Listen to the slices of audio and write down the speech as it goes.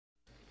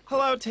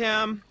Hello,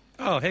 Tim.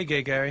 Oh, hey,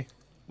 gay Gary.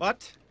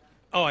 What?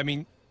 Oh, I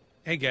mean,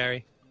 hey,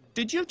 Gary.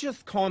 Did you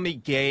just call me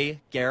gay,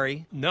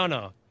 Gary? No.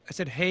 I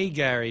said, hey,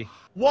 Gary.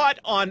 What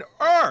on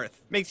earth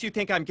makes you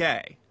think I'm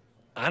gay?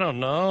 I don't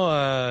know.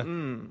 A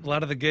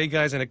lot of the gay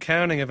guys in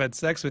accounting have had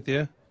sex with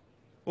you.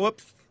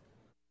 Whoops.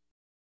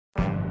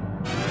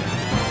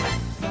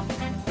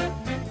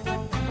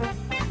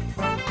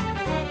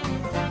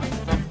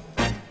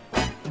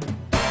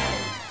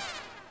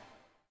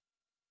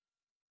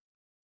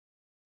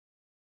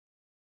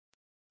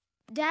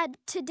 Dad,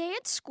 today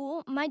at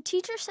school, my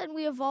teacher said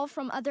we evolved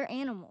from other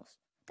animals.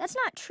 That's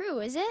not true,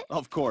 is it?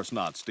 Of course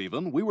not,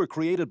 Stephen. We were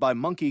created by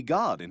Monkey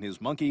God in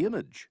his monkey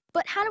image.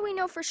 But how do we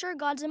know for sure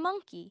God's a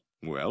monkey?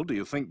 Well, do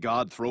you think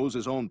God throws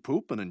his own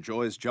poop and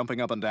enjoys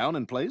jumping up and down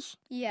in place?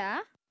 Yeah.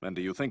 And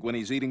do you think when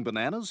he's eating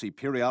bananas, he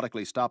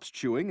periodically stops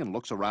chewing and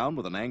looks around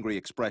with an angry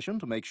expression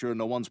to make sure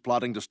no one's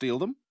plotting to steal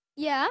them?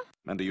 Yeah.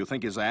 And do you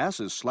think his ass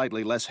is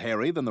slightly less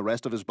hairy than the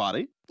rest of his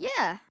body?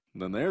 Yeah.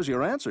 Then there's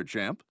your answer,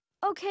 champ.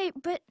 Okay,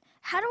 but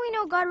how do we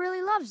know God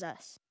really loves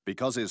us?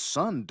 Because his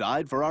son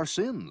died for our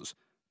sins.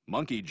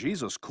 Monkey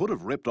Jesus could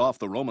have ripped off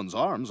the Romans'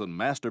 arms and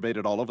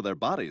masturbated all over their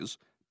bodies,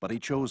 but he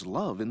chose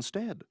love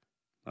instead.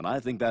 And I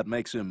think that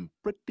makes him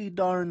pretty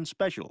darn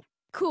special.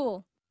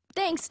 Cool.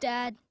 Thanks,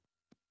 Dad.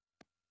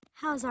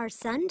 How's our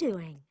son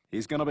doing?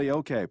 He's gonna be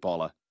okay,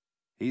 Paula.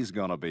 He's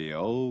gonna be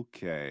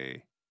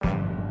okay.